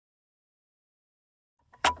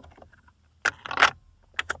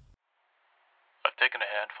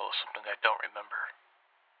full of something I don't remember.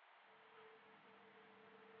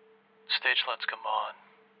 Stage lights come on.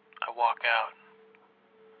 I walk out.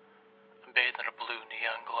 I'm bathed in a blue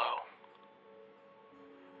neon glow.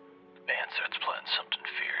 The band starts playing something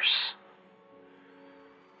fierce.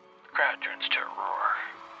 The crowd turns to a roar.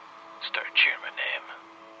 Start cheering my name.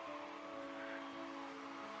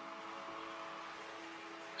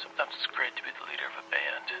 Sometimes it's great to be the leader of a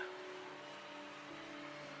band.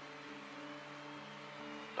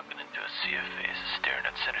 Looking into a sea of faces staring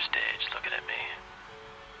at center stage, looking at me.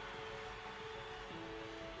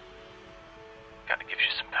 Kinda gives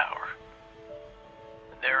you some power.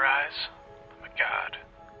 In their eyes, I'm a god.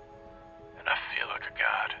 And I feel like a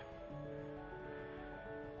god.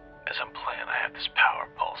 As I'm playing, I have this power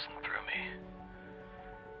pulsing through me.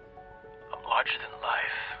 I'm larger than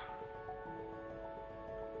life.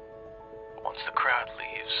 But once the crowd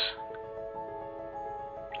leaves,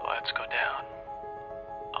 the lights go down,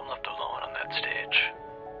 I'm left alone on that stage.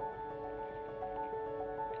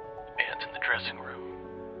 The band's in the dressing room.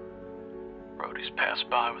 Roadies pass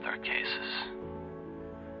by with our cases.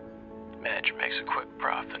 The manager makes a quick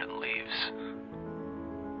profit and leaves.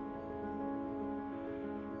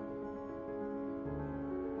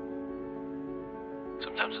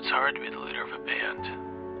 Sometimes it's hard to be the leader of a band.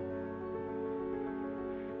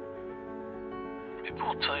 People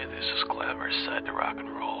will tell you there's this glamorous side to rock and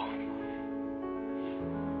roll.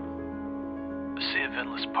 A sea of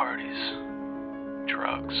endless parties,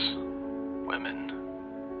 drugs, women.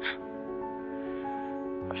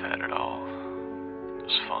 I've had it all. It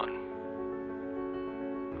was fun.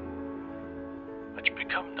 But you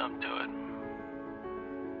become numb to it.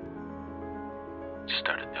 Just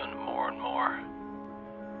started doing it more and more,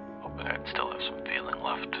 hoping I'd still have some feeling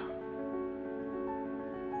left.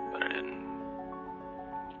 But I didn't.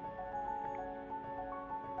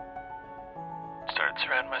 Started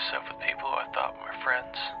surrounding myself with people who I thought were my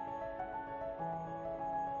friends.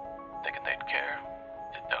 Thinking they'd care.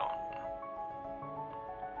 They don't.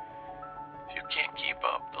 If you can't keep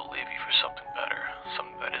up, they'll leave you for something better,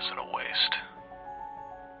 something that isn't a waste.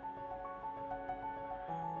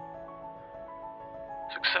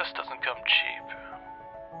 Success doesn't come cheap.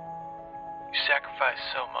 You sacrifice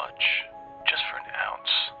so much just for an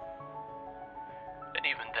ounce. And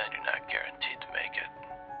even then, you're not guaranteed to make it.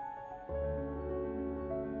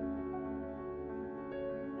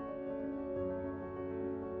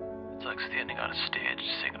 It's like standing on a stage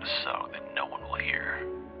singing a song that no one will hear.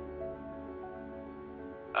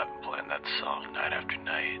 I've been playing that song night after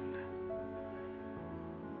night.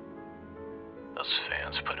 Those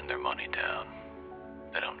fans putting their money down.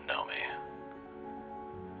 They don't know me.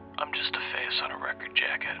 I'm just a face on a record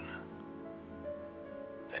jacket.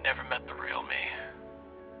 They never met the real me.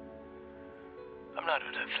 I'm not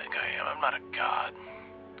who they think I am. I'm not a god.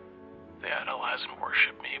 They idolize and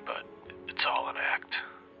worship me, but it's all an act.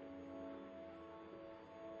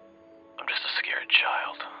 I'm just a scared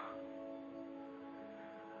child.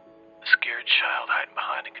 A scared child hiding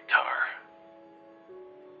behind a guitar.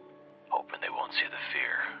 Hoping they won't see the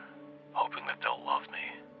fear. Hoping that they'll love me.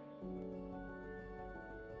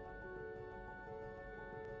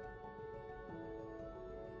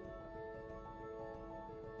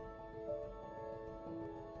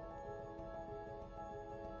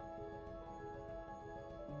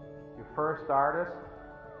 Your first artist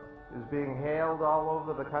is being hailed all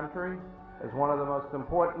over the country as one of the most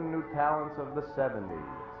important new talents of the 70s.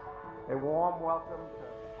 A warm welcome to...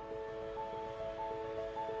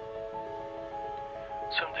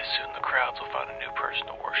 Someday soon the crowds will find a new person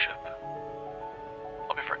to worship.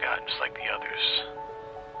 I'll be forgotten just like the others.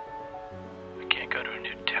 I can't go to a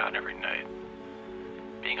new town every night.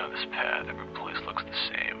 Being on this path, every place looks the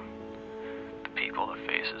same. The people, the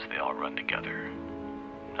faces, they all run together.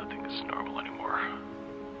 Nothing is normal anymore.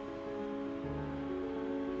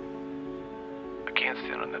 I can't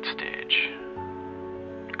stand on that stage.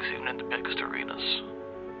 Because even in the biggest arenas,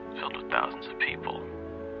 filled with thousands of people,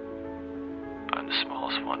 I'm the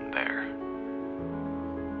smallest one there.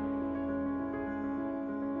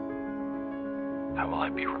 How will I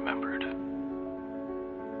be remembered?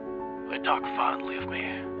 Will they talk fondly of me?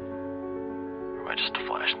 Or am I just a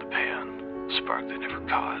flash in the pan, a spark they never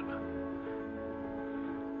caught?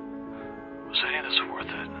 Was any of this worth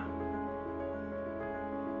it?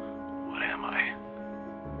 What am I?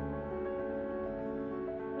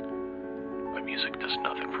 My music does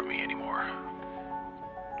nothing for me anymore.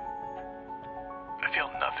 I feel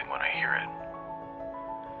nothing when I hear it.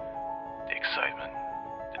 The excitement,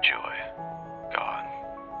 the joy, gone.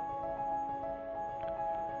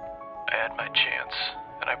 I had my chance,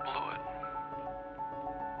 and I blew it.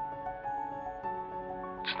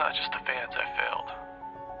 not just the fans I failed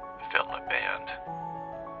my band.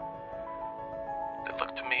 They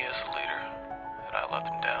looked to me as a leader, and I let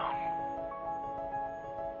them down.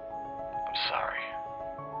 I'm sorry.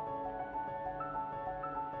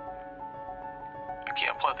 I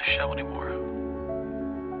can't play the show anymore.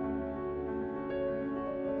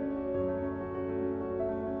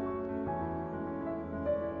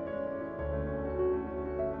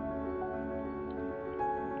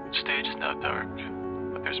 The stage is now dark,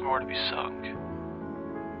 but there's more to be sung.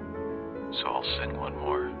 So I'll sing one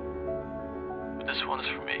more. But this one is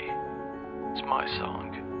for me. It's my song.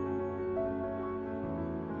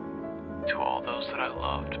 To all those that I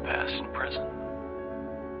loved, past and present,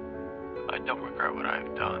 I don't regret what I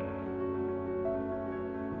have done.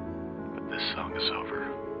 But this song is over.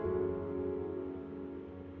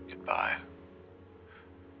 Goodbye.